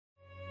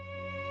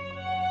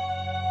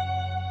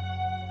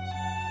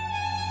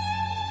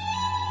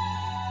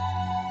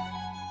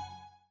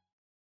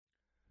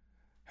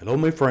Hello,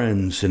 my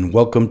friends, and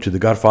welcome to the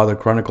Godfather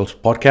Chronicles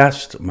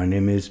podcast. My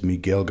name is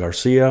Miguel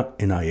Garcia,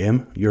 and I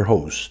am your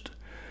host.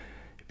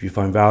 If you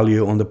find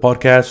value on the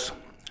podcast,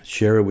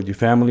 share it with your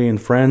family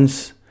and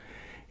friends,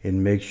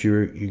 and make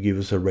sure you give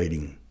us a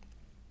rating.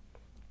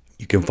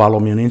 You can follow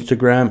me on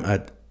Instagram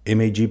at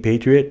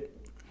MAGPatriot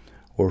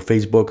or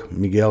Facebook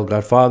Miguel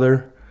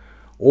Godfather,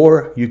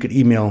 or you could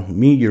email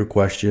me your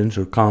questions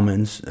or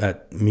comments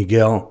at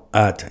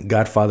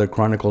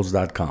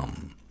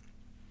miguel@godfatherchronicles.com.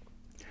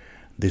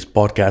 This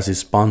podcast is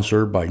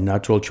sponsored by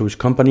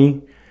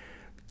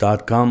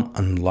naturalchoicecompany.com.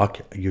 Unlock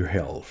your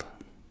health.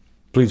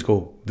 Please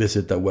go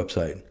visit that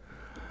website.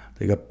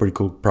 They got pretty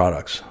cool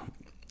products.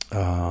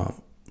 So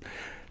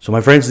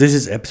my friends, this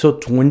is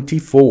episode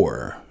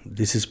 24.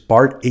 This is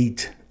part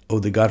 8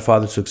 of the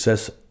Godfather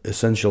Success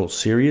Essentials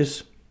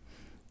Series.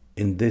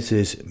 And this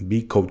is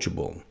Be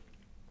Coachable.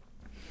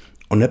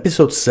 On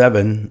episode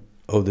 7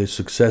 of the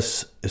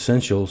Success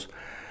Essentials,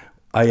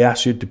 I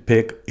asked you to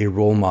pick a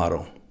role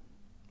model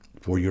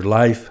for your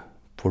life,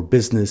 for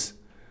business,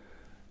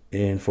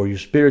 and for your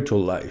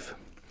spiritual life.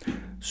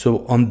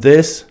 So on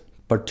this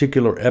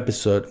particular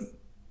episode,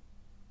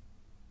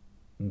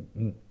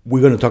 we're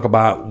going to talk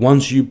about,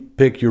 once you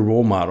pick your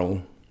role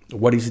model,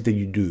 what is it that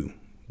you do?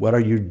 What are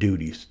your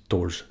duties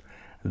towards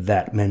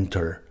that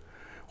mentor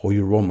or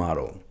your role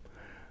model?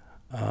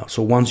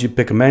 So once you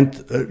pick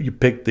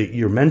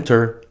your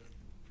mentor,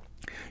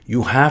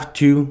 you have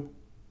to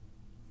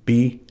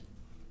be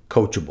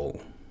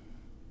coachable.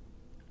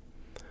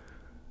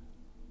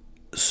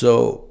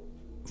 So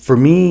for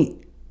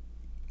me,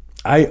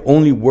 I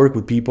only work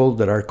with people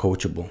that are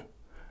coachable.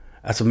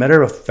 As a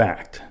matter of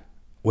fact,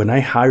 when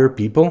I hire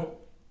people,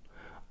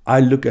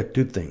 I look at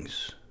two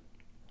things.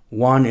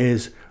 One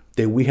is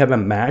that we have a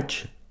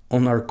match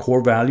on our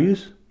core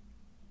values.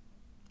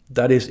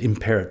 That is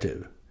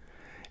imperative.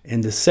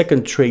 And the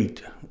second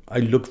trait I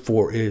look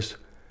for is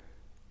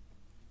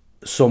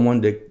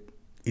someone that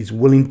is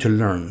willing to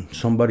learn,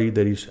 somebody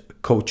that is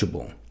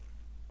coachable.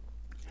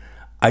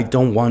 I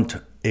don't want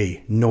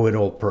a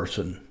know-it-all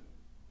person.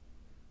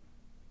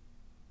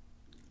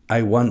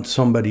 I want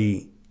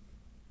somebody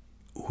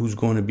who's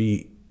going to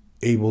be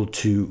able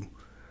to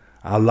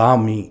allow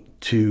me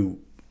to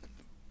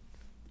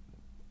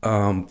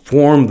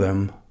form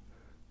them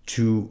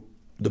to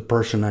the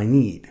person I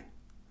need.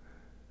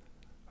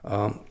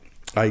 A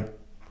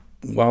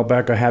while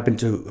back, I happened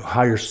to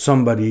hire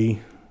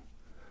somebody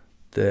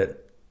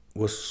that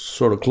was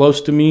sort of close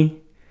to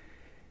me,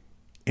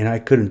 and I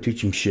couldn't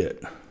teach him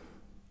shit.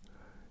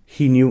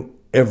 He knew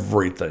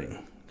everything.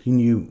 He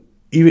knew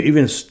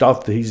even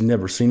stuff that he's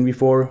never seen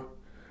before.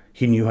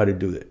 He knew how to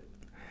do it.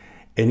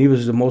 And it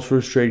was the most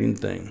frustrating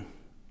thing.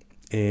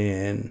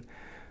 And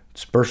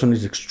this person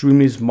is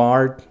extremely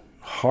smart,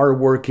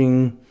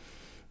 hardworking.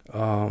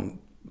 But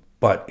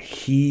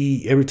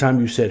every time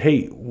you said,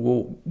 hey,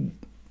 well,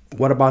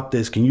 what about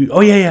this? Can you?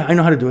 Oh, yeah, I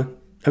know how to do it.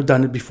 I've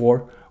done it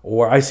before.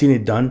 Or I've seen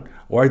it done.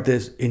 Or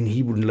this. And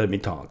he wouldn't let me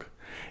talk.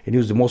 And it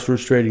was the most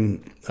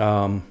frustrating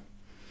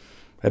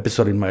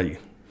episode in my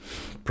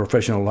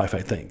professional life,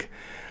 I think.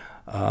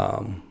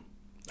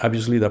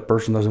 Obviously, that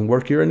person doesn't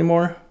work here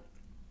anymore.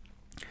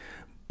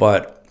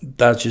 But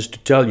that's just to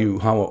tell you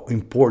how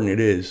important it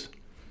is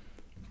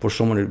for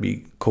someone to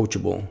be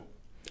coachable.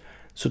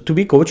 So to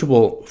be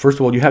coachable, first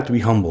of all, you have to be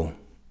humble.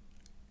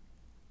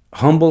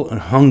 Humble and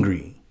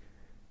hungry.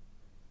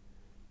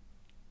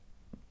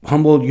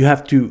 Humble, you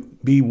have to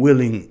be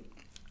willing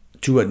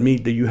to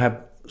admit that you have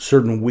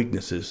certain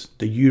weaknesses,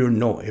 that you don't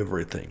know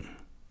everything.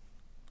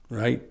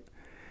 Right?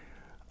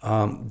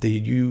 That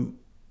you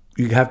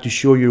have to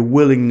show your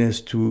willingness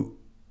to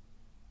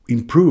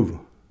improve,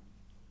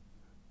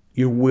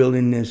 your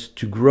willingness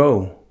to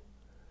grow.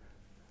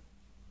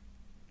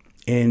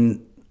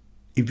 And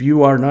if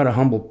you are not a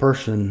humble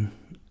person,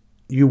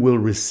 you will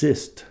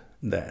resist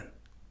that.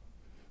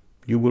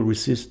 You will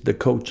resist the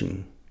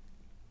coaching.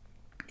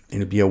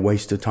 And it'll be a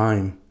waste of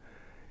time.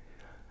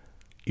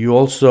 You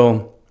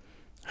also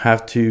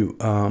have to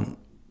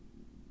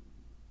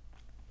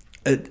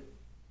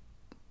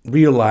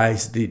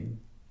realize that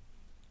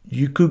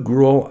you could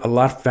grow a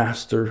lot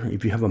faster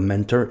if you have a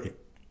mentor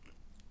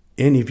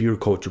and if you're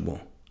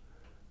coachable.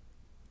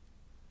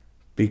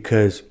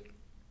 Because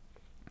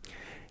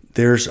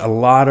there's a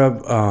lot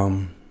of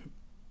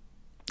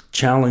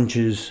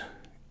challenges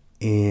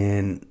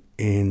and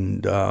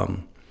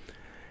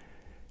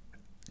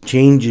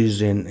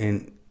changes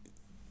and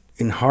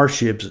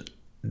hardships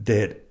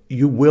that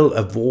you will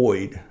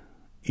avoid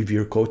if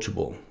you're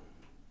coachable,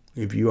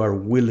 if you are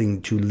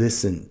willing to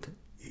listen,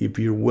 if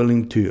you're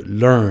willing to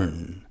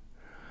learn.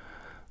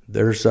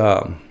 There's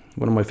one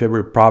of my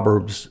favorite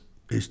proverbs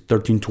is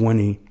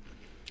 13:20.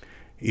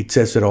 It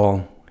says it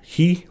all.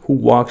 He who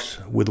walks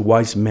with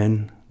wise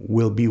men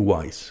will be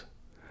wise,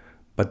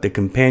 but the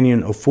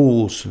companion of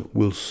fools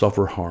will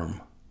suffer harm.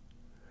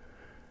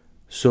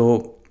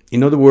 So,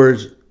 in other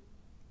words,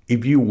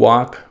 if you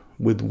walk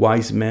with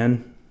wise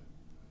men,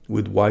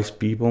 with wise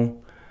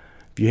people,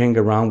 if you hang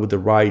around with the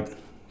right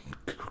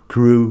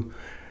crew,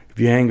 if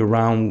you hang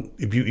around,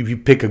 if you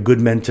pick a good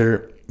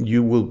mentor,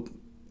 you will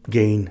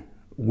gain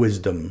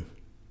wisdom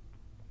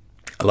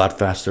a lot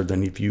faster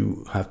than if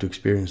you have to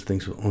experience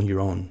things on your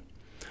own.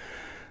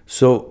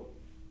 So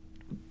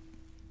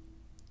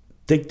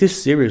take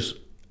this serious.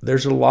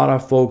 There's a lot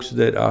of folks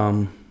that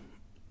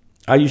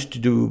I used to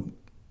do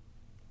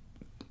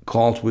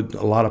calls with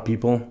a lot of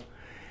people,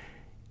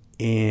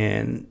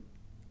 and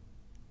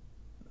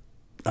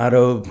out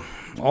of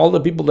all the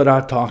people that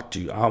I talked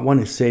to, I want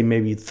to say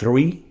maybe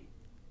 3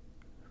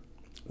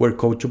 were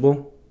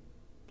coachable.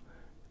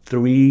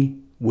 3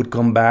 would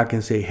come back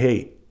and say,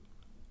 hey,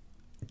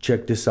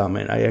 check this out,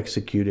 man. I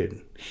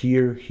executed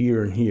here,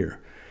 here, and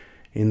here.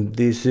 And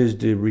this is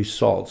the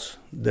results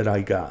that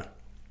I got.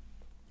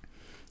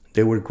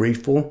 They were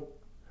grateful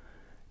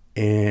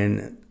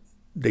and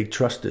they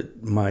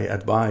trusted my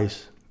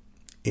advice,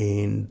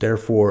 and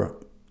therefore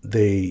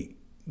they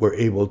were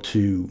able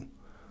to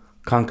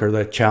conquer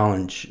that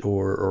challenge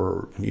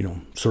or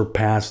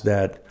surpass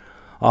that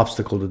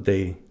obstacle that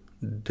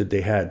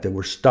they had. They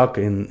were stuck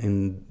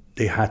and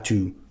they had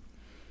to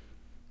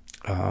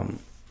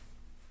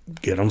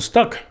get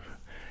unstuck.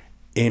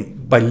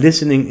 And by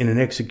listening and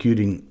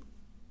executing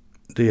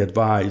the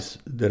advice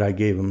that I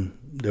gave them,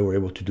 they were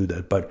able to do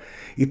that. But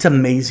it's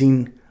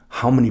amazing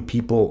how many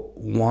people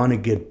want to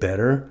get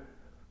better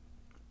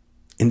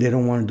and they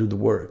don't want to do the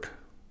work.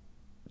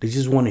 They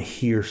just want to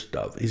hear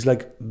stuff. It's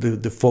like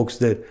the folks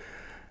that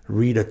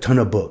read a ton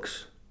of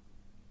books,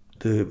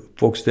 the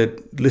folks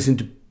that listen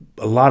to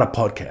a lot of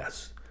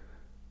podcasts.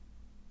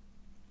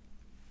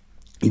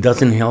 It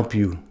doesn't help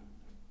you.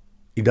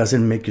 It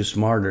doesn't make you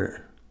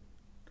smarter.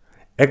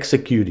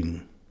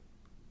 Executing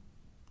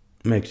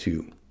makes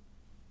you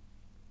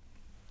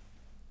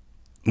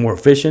more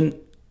efficient,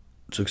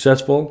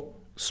 successful,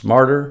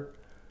 smarter.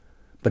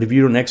 But if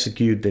you don't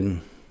execute,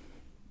 then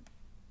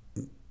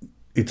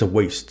it's a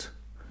waste.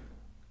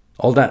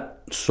 All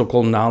that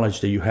so-called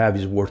knowledge that you have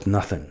is worth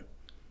nothing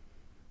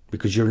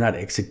because you're not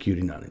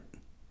executing on it.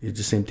 It's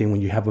the same thing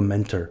when you have a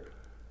mentor.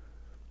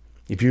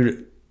 If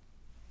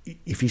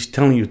he's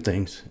telling you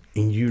things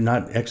and you're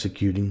not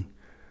executing,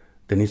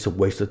 then it's a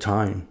waste of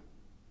time.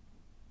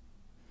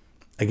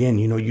 Again,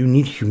 you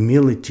need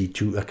humility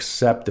to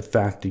accept the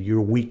fact that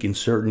you're weak in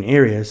certain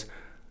areas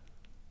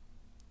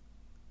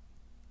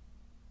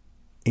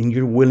and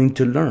you're willing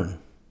to learn.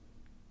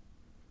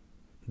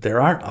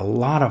 There are a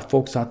lot of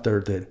folks out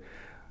there that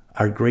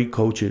are great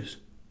coaches.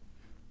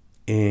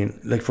 And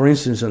like, for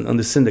instance, on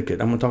the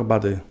syndicate, I'm going to talk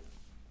about the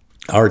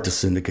Artist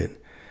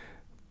Syndicate.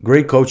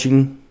 Great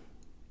coaching,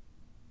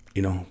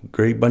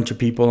 great bunch of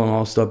people and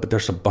all stuff, but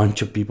there's a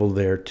bunch of people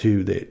there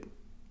too that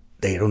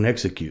they don't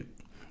execute.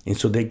 And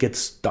so they get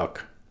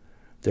stuck.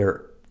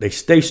 They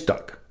stay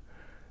stuck.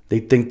 They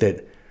think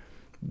that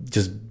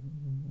just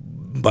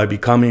by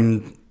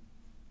becoming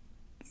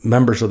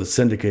members of the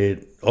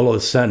syndicate, all of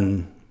a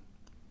sudden,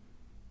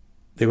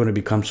 they're going to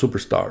become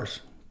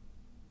superstars.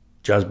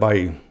 Just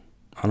by,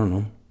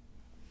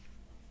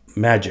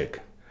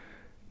 magic.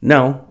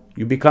 No,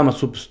 you become a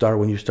superstar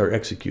when you start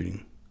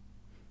executing.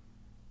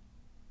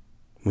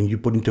 When you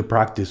put into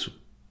practice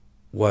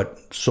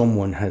what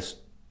someone has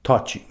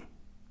taught you.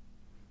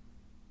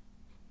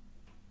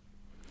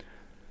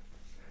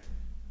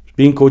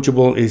 Being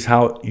coachable is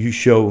how you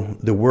show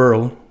the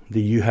world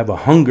that you have a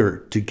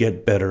hunger to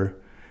get better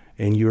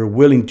and you're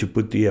willing to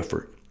put the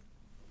effort.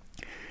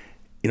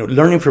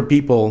 Learning from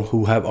people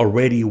who have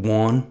already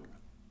won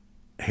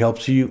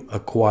helps you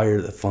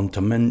acquire the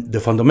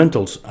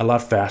fundamentals a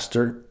lot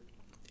faster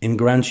and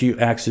grants you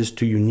access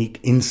to unique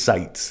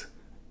insights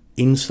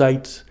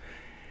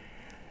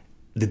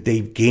that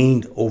they've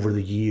gained over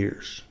the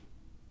years.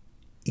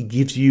 It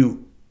gives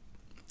you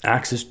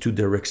access to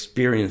their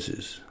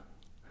experiences.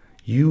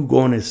 You're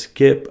going to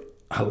skip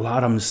a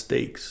lot of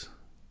mistakes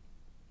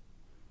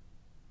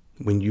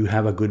when you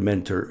have a good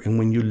mentor and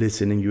when you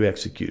listen and you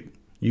execute.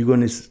 You're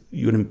going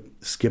to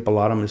skip a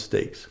lot of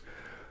mistakes.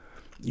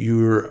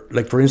 You're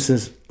like, for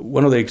instance,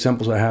 one of the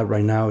examples I have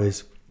right now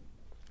is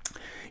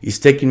it's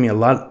taking me a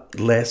lot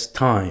less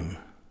time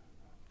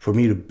for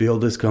me to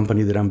build this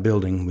company that I'm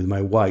building with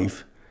my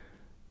wife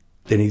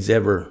than it's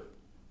ever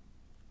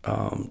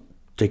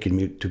taken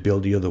me to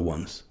build the other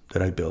ones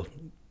that I built,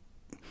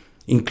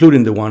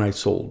 including the one I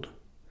sold.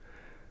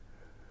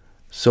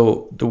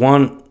 So the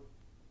one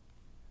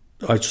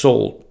I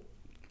sold,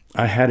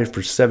 I had it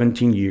for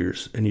 17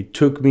 years, and it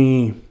took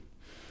me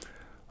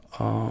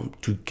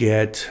to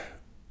get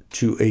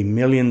to $1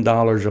 million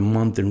a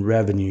month in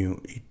revenue.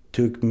 It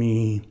took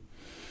me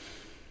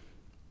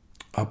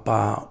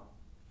about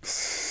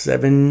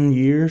 7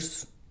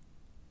 years,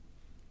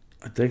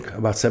 I think,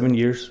 about 7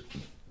 years.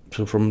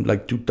 So from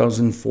like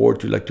 2004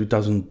 to like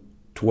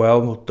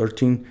 2012 or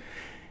 13,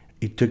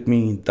 it took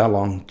me that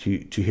long to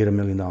hit $1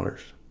 million.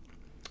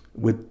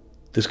 With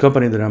this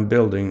company that I'm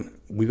building,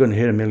 we're going to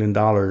hit $1 million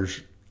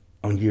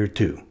on year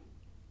 2.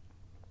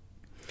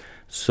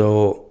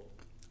 So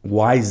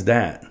why is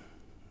that?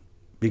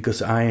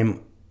 Because I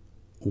am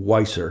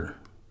wiser,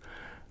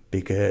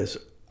 because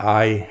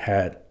I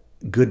had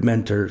good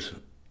mentors,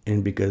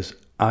 and because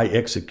I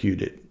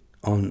executed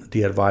on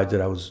the advice that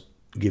I was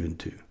given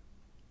to.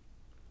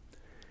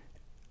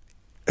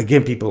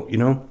 Again, people,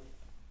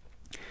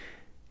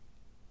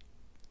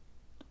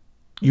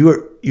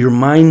 your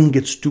mind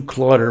gets too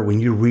cluttered when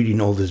you're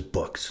reading all these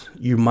books.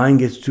 Your mind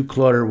gets too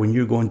cluttered when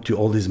you're going to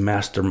all these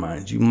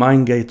masterminds. Your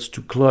mind gets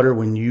too cluttered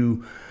when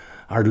you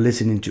are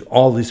listening to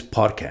all these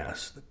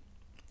podcasts.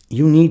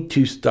 You need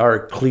to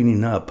start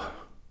cleaning up,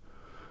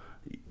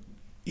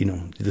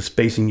 the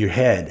space in your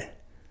head,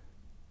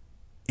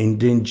 and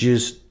then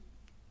just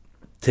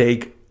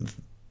take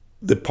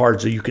the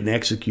parts that you can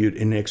execute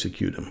and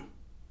execute them.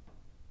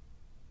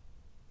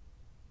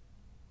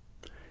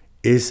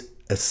 It's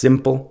as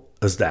simple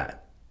as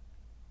that.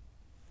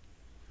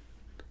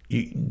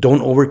 You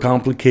don't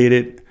overcomplicate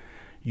it.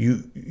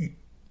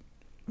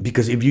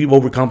 Because if you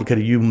overcomplicate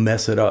it, you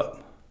mess it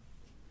up.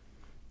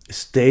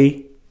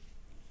 Stay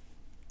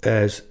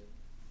as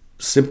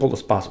simple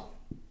as possible.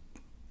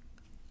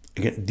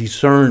 Again,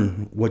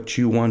 discern what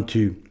you want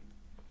to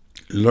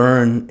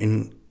learn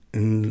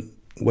and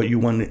what you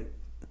want to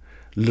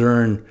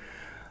learn,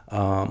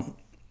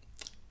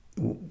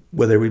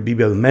 whether it be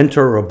a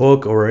mentor or a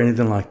book or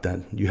anything like that.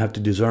 You have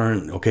to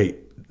discern. Okay,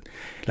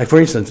 like for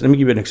instance, let me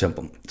give you an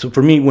example. So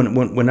for me,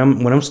 when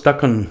I'm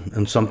stuck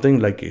on something,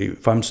 like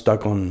if I'm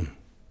stuck on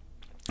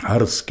how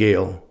to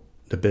scale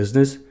the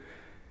business,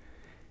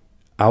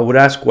 I would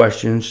ask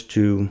questions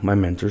to my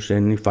mentors,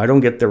 and if I don't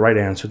get the right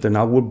answer, then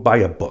I would buy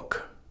a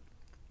book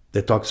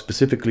that talks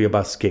specifically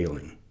about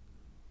scaling.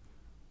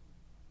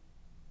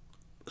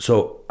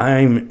 So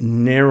I'm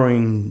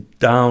narrowing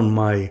down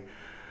my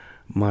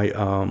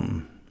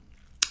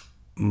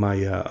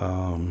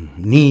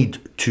need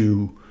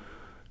to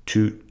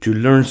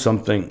learn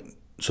something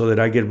so that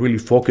I get really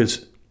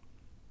focused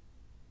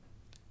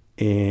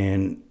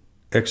and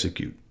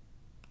execute.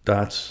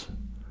 That's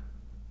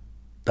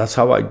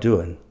how I do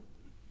it,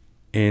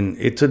 and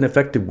it's an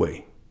effective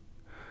way.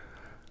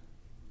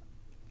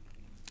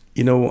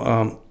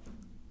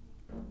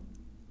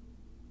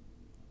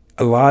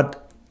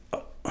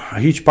 A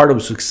huge part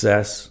of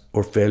success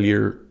or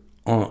failure,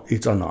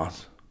 it's on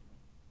us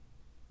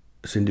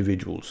as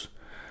individuals,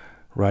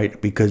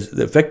 right? Because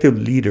the effective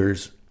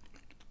leaders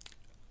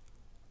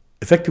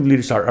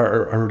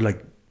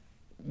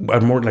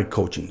are more like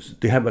coachings.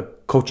 They have a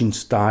coaching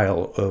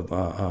style of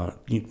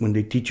when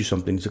they teach you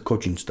something, it's a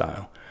coaching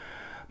style.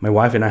 My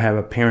wife and I have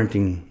a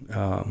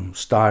parenting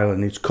style,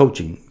 and it's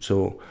coaching.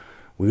 So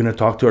we're going to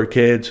talk to our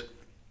kids,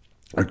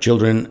 our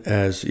children,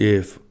 as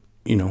if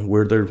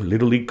we're their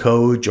little league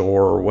coach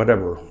or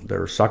whatever,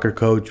 their soccer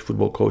coach,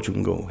 football coach,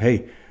 and go,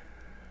 hey,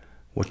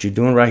 what you're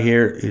doing right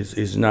here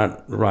is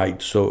not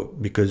right. So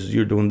because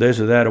you're doing this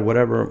or that or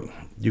whatever,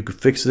 you could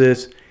fix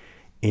this,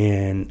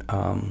 and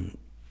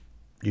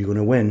you're going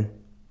to win.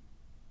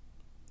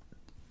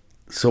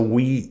 So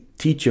we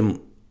teach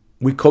them,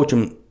 we coach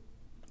them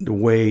the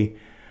way,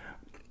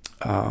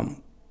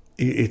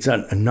 it's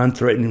a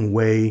non-threatening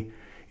way.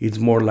 It's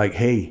more like,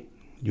 hey,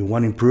 you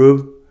want to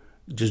improve?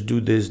 Just do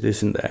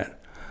this, and that.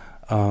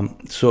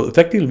 So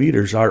effective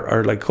leaders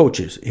are like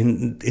coaches,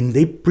 and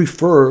they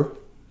prefer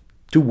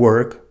to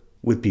work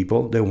with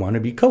people that want to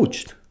be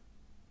coached.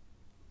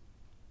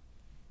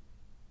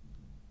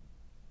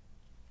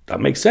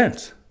 That makes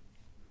sense,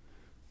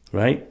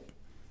 right?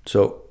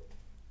 So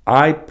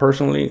I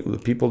personally, the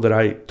people that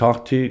I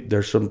talk to,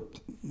 there's some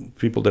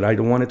people that I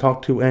don't want to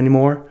talk to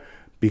anymore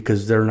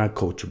because they're not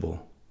coachable,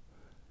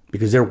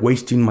 because they're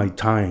wasting my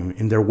time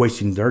and they're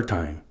wasting their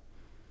time.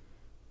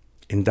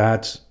 And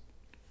that's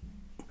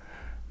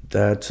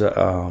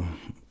a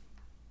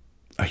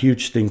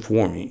huge thing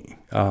for me.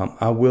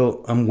 I'm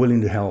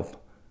willing to help,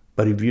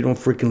 but if you don't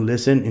freaking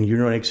listen and you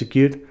don't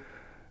execute,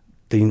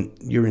 then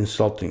you're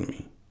insulting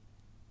me.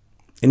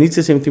 And it's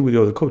the same thing with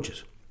the other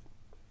coaches.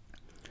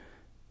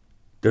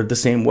 They're the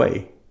same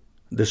way.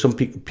 There's some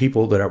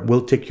people that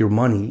will take your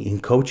money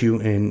and coach you,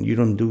 and you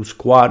don't do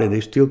squat and they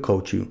still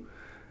coach you.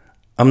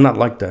 I'm not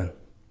like that.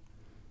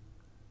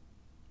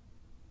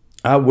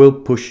 I will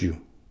push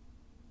you.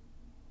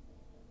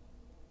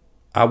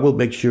 I will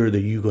make sure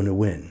that you're going to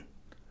win.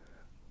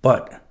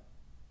 But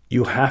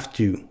you have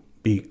to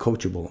be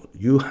coachable.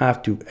 You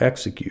have to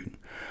execute.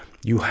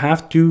 You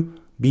have to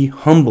be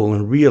humble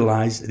and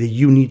realize that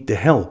you need the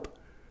help.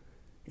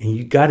 And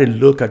you got to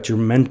look at your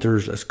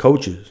mentors as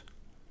coaches.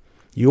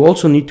 You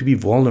also need to be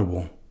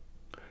vulnerable,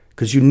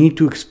 because you need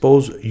to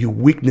expose your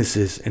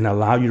weaknesses and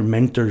allow your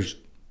mentors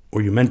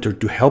or your mentor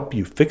to help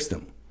you fix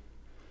them.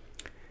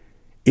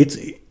 It's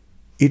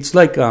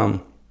like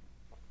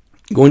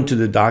going to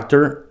the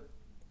doctor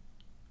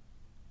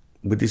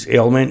with this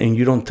ailment and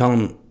you don't tell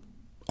them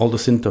all the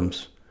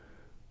symptoms,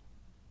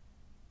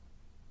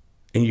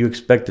 and you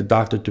expect the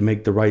doctor to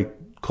make the right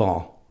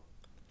call.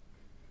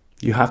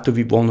 You have to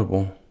be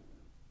vulnerable.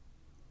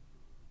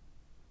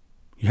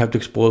 You have to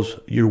expose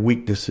your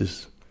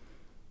weaknesses.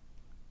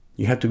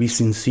 You have to be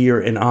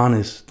sincere and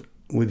honest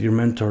with your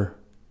mentor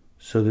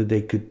so that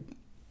they could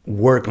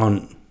work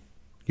on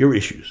your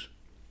issues.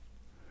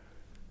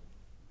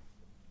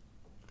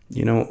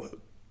 You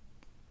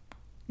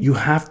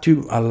have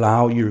to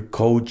allow your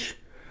coach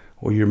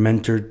or your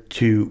mentor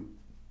to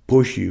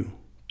push you,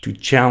 to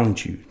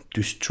challenge you,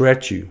 to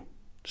stretch you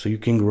so you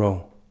can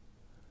grow.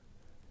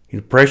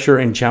 Pressure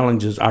and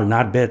challenges are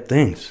not bad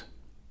things.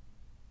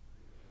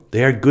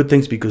 They are good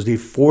things because they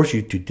force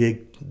you to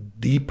dig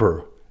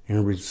deeper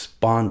and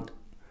respond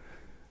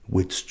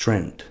with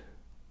strength.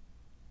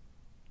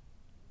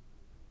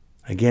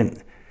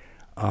 Again,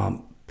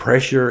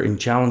 pressure and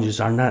challenges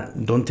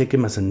don't take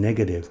them as a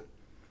negative.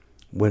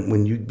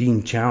 When you're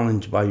being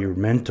challenged by your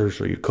mentors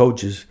or your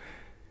coaches,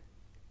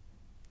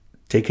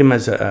 take them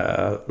as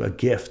a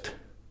gift.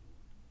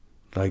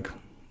 Like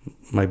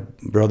my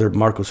brother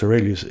Marcus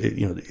Aurelius,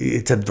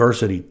 it's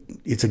adversity.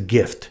 It's a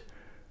gift.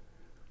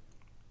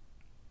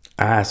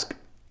 Ask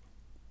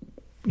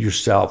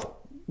yourself,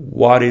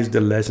 what is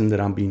the lesson that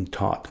I'm being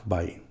taught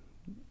by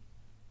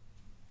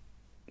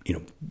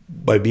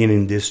being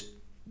in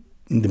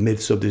the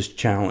midst of this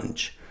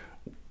challenge?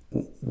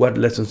 What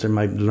lessons am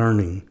I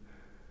learning?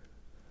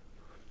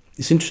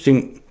 It's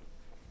interesting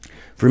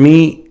for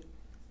me.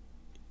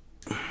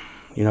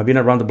 I've been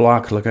around the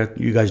block, like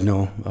you guys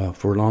know,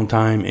 for a long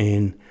time,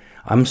 and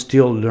I'm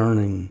still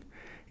learning.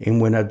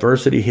 And when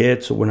adversity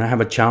hits, or when I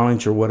have a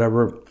challenge or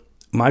whatever,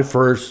 my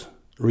first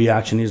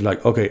reaction is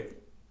like, okay,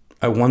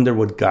 I wonder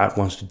what God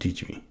wants to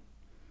teach me.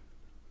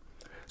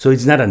 So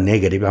it's not a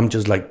negative. I'm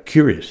just like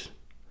curious.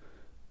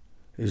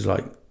 It's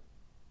like,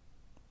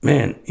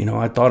 man,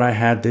 I thought I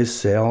had this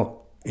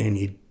sale and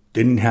it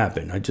didn't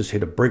happen. I just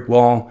hit a brick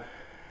wall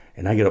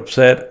and I get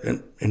upset.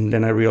 And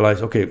then I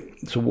realize, okay,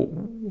 so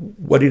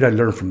what did I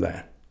learn from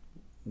that?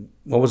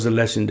 What was the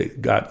lesson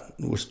that God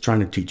was trying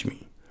to teach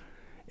me?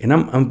 And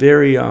I'm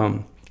very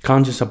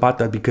conscious about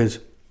that because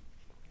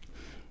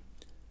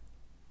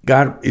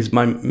God is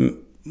my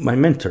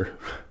mentor.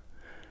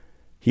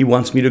 He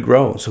wants me to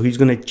grow, so he's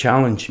going to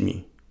challenge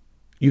me.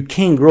 You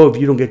can't grow if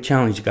you don't get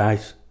challenged,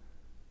 guys.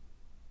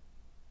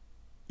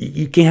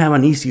 You can't have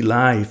an easy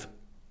life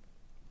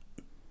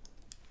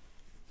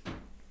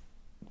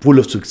full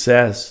of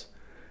success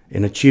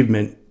and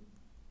achievement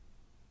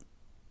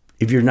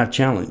if you're not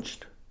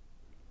challenged.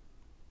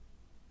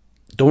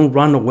 Don't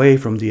run away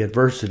from the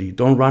adversity.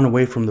 Don't run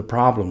away from the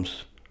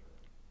problems.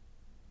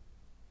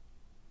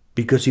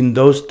 Because in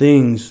those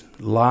things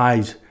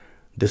lies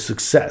the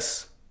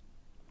success.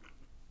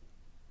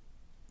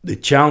 The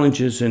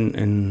challenges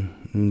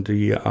and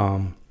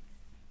the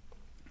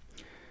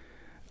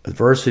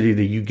adversity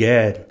that you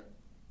get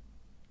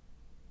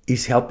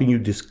is helping you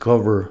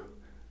discover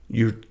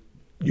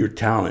your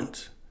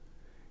talents.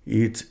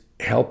 It's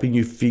helping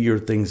you figure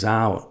things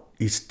out.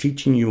 It's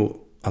teaching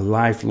you a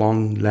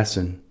lifelong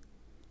lesson.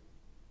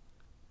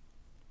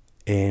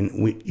 And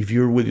if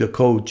you're with your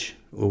coach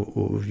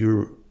or if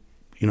you're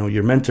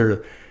your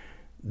mentor,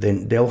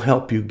 then they'll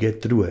help you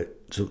get through it.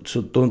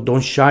 So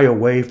don't shy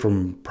away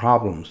from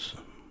problems.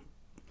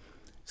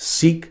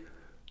 Seek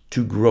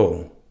to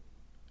grow.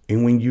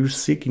 And when you're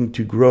seeking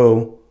to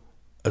grow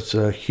as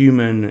a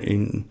human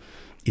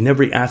in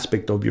every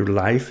aspect of your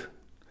life,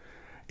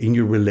 in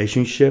your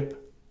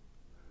relationship,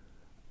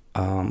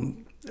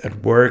 at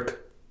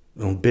work,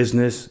 on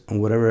business,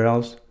 and whatever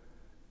else,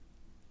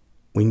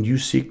 when you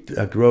seek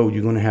to grow,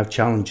 you're going to have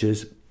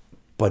challenges,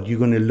 but you're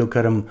going to look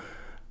at them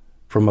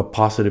from a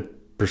positive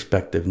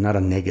perspective, not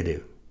a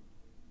negative.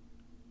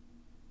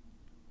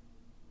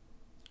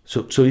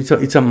 So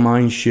it's a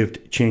mind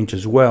shift change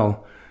as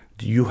well.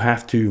 You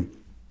have to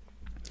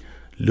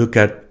look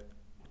at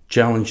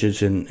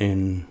challenges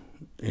and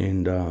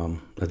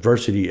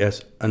adversity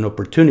as an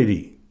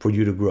opportunity for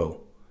you to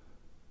grow,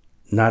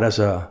 not as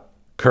a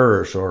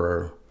curse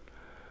or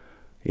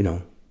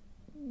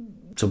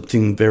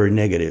something very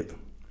negative.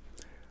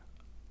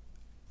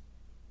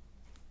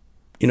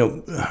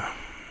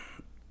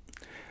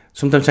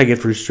 Sometimes I get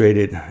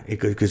frustrated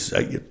because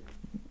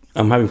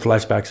I'm having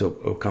flashbacks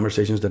of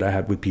conversations that I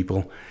had with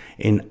people.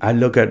 And I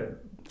look at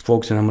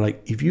folks and I'm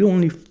like, if you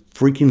only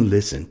freaking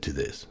listen to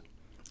this,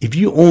 if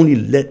you only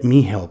let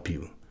me help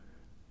you,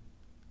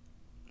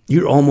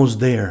 you're almost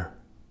there.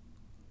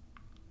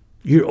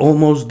 You're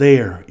almost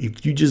there.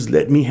 If you just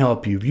let me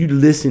help you, if you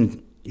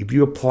listen, if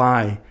you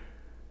apply,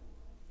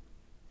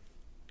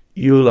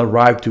 you'll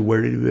arrive to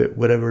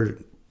whatever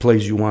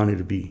place you want it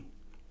to be.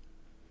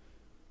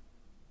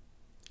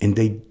 And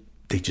they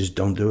just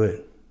don't do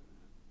it.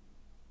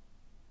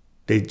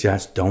 They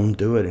just don't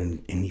do it.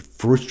 And it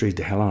frustrates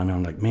the hell out of me.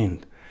 I'm like,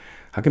 man,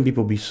 how can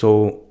people be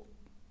so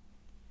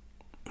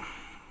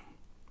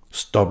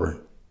stubborn?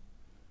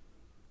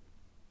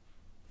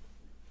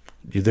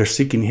 They're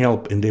seeking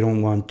help and they're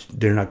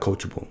not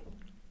coachable.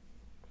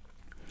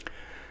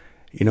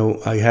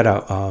 I had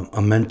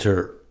a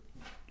mentor.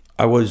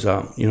 I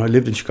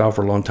lived in Chicago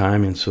for a long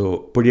time, and so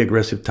pretty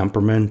aggressive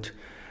temperament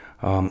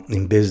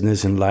in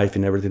business and life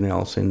and everything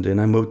else. And then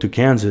I moved to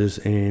Kansas,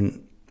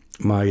 and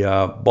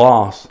my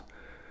boss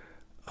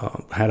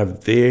had a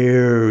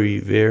very,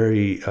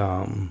 very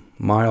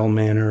mild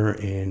manner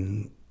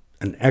and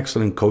an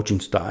excellent coaching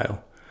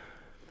style.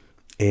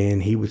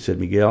 And he would say,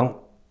 Miguel,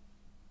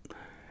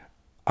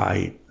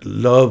 I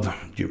love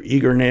your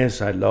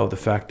eagerness. I love the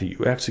fact that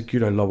you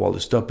execute. I love all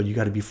this stuff, but you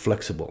got to be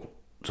flexible.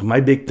 So my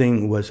big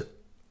thing was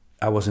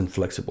I wasn't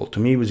flexible. To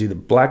me, it was either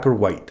black or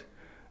white.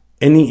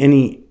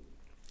 Any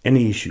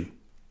issue.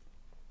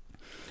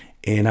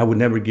 And I would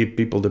never give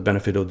people the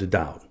benefit of the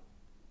doubt.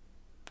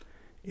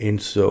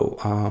 And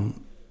so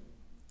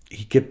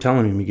he kept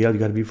telling me, Miguel, you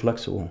got to be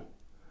flexible.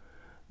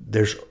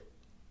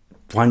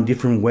 Find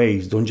different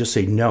ways. Don't just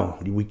say, no,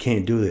 we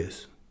can't do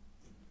this.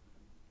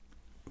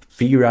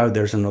 Figure out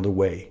there's another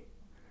way.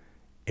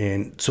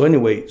 And so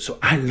anyway, so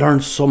I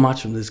learned so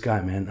much from this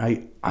guy, man.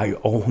 I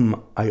owe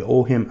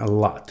him a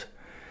lot,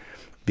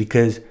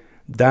 because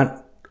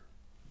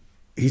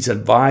his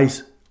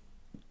advice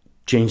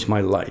changed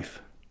my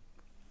life,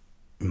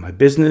 in my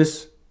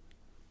business,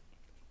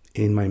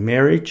 in my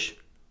marriage,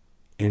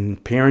 in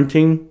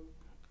parenting,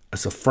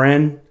 as a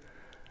friend.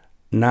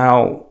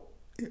 Now,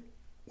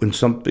 when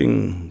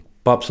something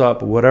pops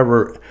up or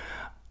whatever,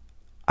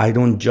 I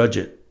don't judge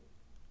it.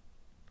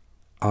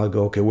 I'll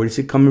go, okay, where is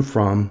it coming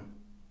from?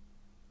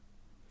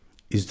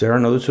 Is there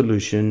another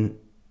solution?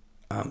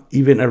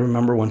 Even I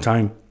remember one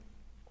time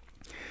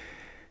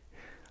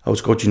I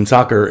was coaching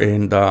soccer,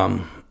 and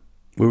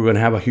we were going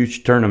to have a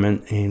huge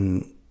tournament,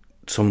 and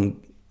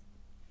some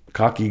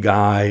cocky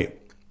guy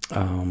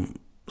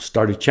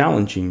started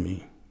challenging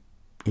me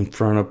in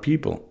front of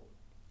people.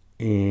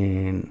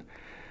 And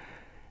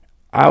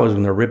I was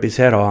going to rip his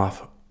head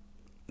off.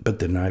 But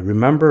then I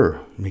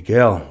remember,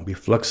 Miguel, be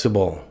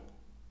flexible.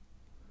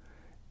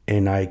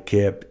 And I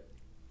kept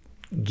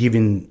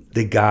giving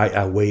the guy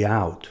a way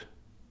out.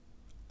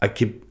 I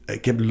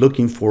kept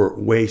looking for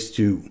ways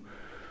to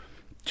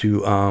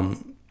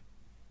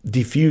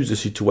diffuse the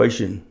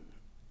situation.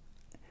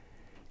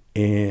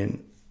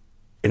 And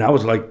I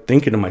was like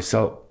thinking to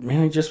myself,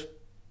 man, I just,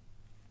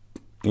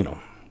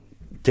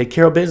 take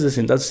care of business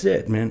and that's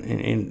it, man.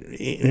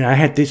 And I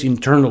had this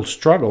internal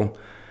struggle.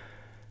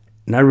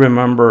 And I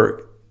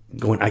remember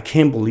going, I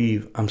can't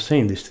believe I'm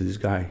saying this to this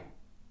guy.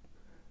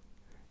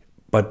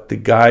 But the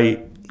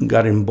guy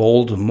got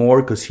emboldened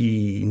more because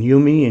he knew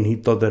me and he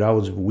thought that I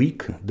was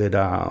weak, that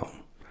I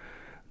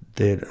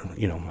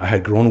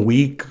had grown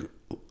weak.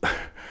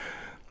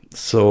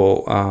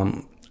 So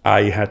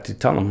I had to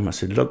tell him, I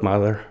said, look,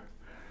 mother,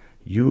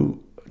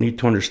 you need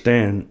to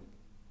understand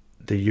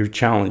that you're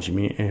challenging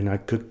me and I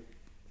could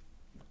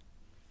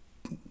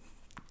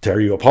tear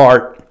you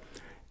apart,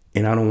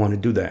 and I don't want to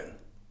do that.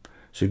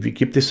 So if you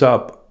keep this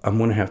up, I'm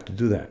going to have to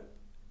do that.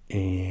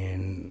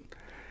 And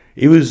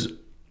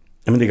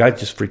the guy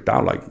just freaked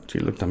out. Like, he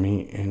looked at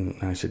me and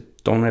I said,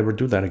 don't ever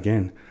do that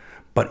again.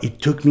 But it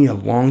took me a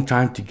long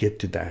time to get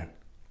to that.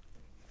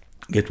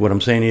 What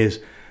I'm saying is,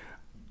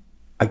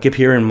 I kept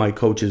hearing my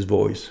coach's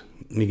voice.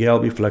 Miguel,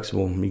 be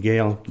flexible.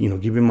 Miguel,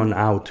 give him an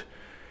out.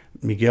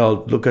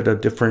 Miguel, look at a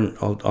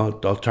different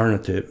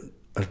alternative,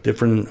 a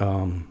different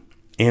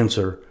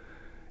answer.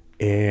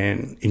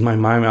 And in my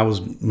mind, I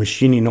was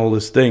machining all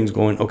these things,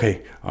 going,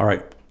 okay, all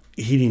right,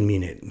 he didn't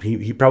mean it.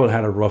 He probably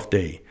had a rough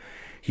day.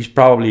 He's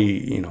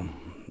probably,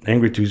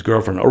 angry to his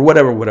girlfriend or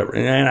whatever.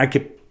 And I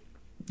kept,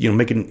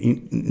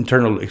 making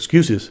internal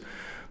excuses.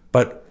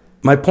 But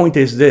my point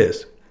is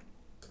this.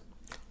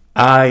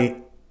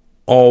 I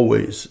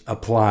always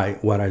apply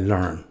what I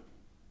learn.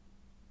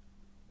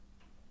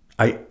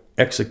 I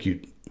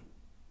execute.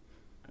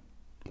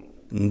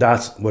 And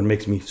that's what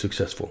makes me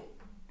successful.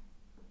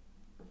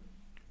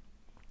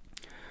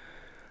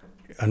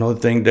 Another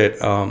thing that,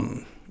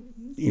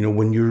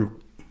 when you're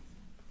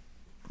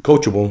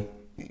coachable,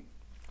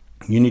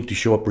 you need to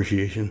show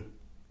appreciation.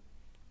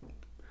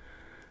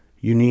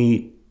 You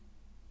need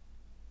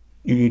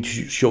to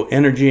show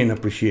energy and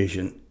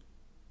appreciation.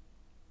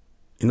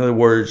 In other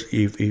words,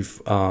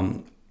 if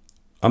I'm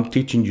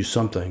teaching you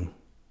something,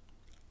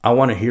 I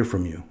want to hear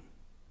from you.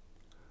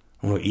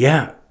 I'm like,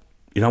 yeah,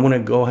 I want to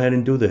go ahead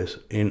and do this.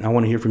 And I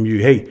want to hear from you.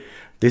 Hey,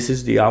 this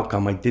is the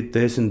outcome. I did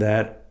this and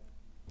that.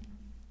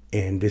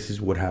 And this is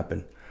what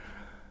happened.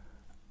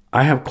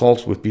 I have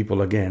calls with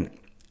people again,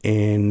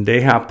 and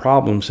they have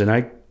problems, and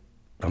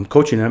I'm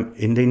coaching them,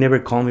 and they never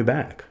call me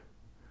back.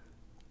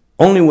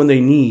 Only when they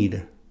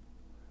need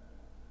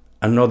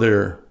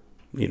another,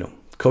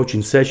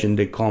 coaching session,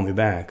 they call me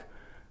back.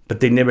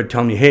 But they never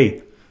tell me,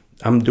 hey,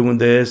 I'm doing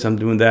this, I'm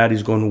doing that,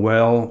 it's going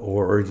well,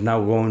 or it's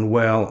not going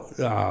well.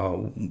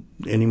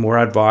 Any more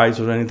advice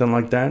or anything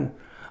like that?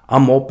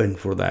 I'm open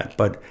for that,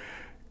 but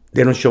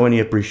they don't show any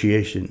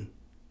appreciation.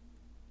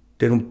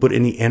 They don't put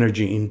any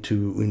energy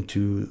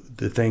into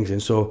the things.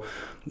 And so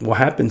what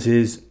happens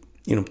is,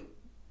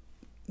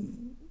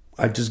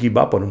 I just give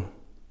up on them.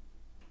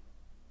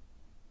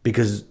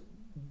 Because,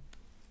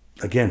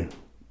 again,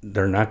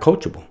 they're not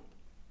coachable.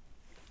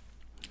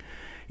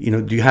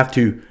 Do you have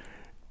to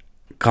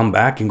come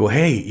back and go,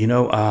 hey,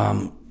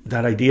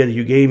 that idea that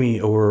you gave me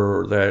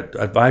or that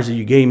advice that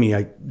you gave me,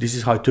 this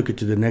is how I took it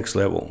to the next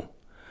level.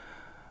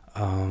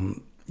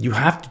 You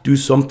have to do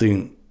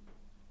something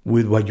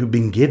with what you've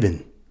been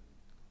given.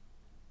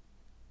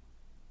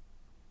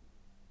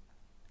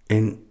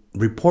 And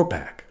report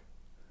back.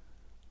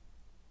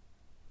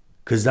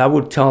 Because that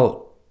would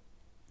tell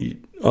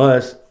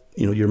us,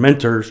 your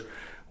mentors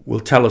will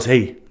tell us,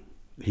 hey,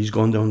 he's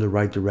going down the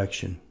right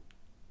direction.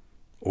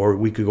 Or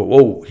we could go,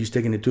 oh, he's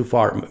taking it too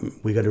far.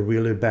 We got to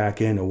reel it back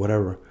in or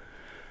whatever.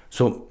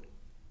 So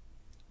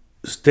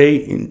stay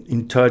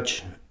in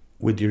touch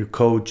with your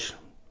coach,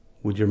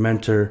 with your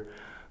mentor.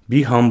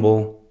 Be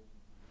humble.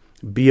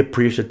 Be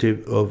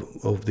appreciative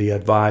of the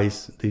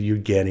advice that you're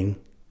getting,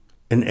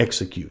 and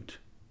execute.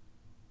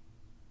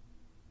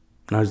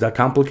 Now, is that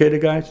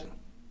complicated, guys?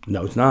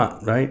 No, it's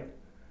not, right?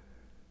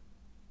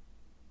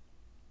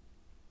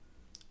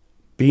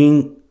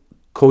 Being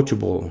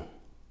coachable,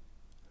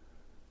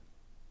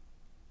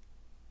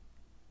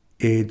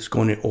 it's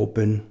going to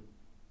open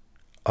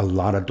a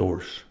lot of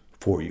doors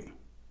for you.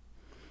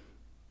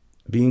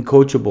 Being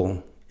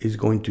coachable is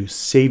going to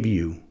save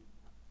you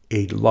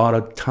a lot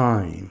of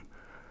time,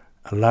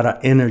 a lot of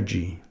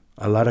energy,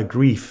 a lot of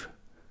grief,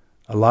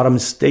 a lot of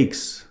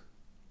mistakes.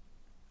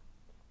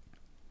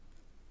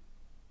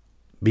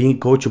 Being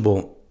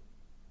coachable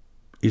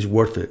is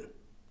worth it.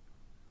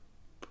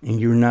 And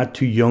you're not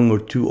too young or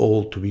too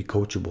old to be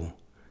coachable,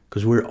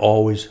 because we're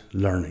always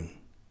learning.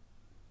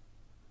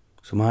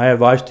 So my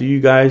advice to you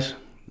guys,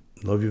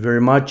 love you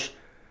very much.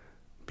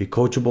 Be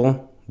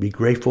coachable, be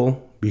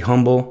grateful, be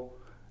humble,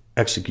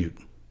 execute.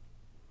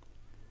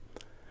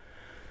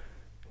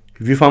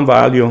 If you found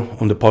value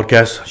on the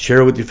podcast,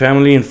 share it with your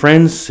family and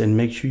friends, and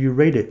make sure you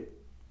rate it.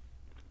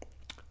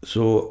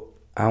 So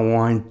I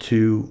want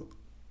to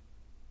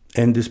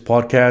end this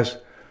podcast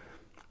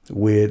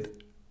with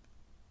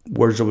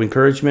words of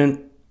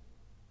encouragement.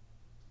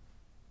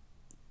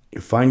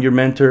 You find your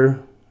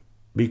mentor,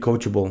 be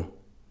coachable.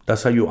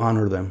 That's how you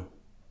honor them.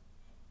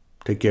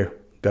 Take care.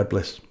 God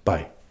bless.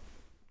 Bye.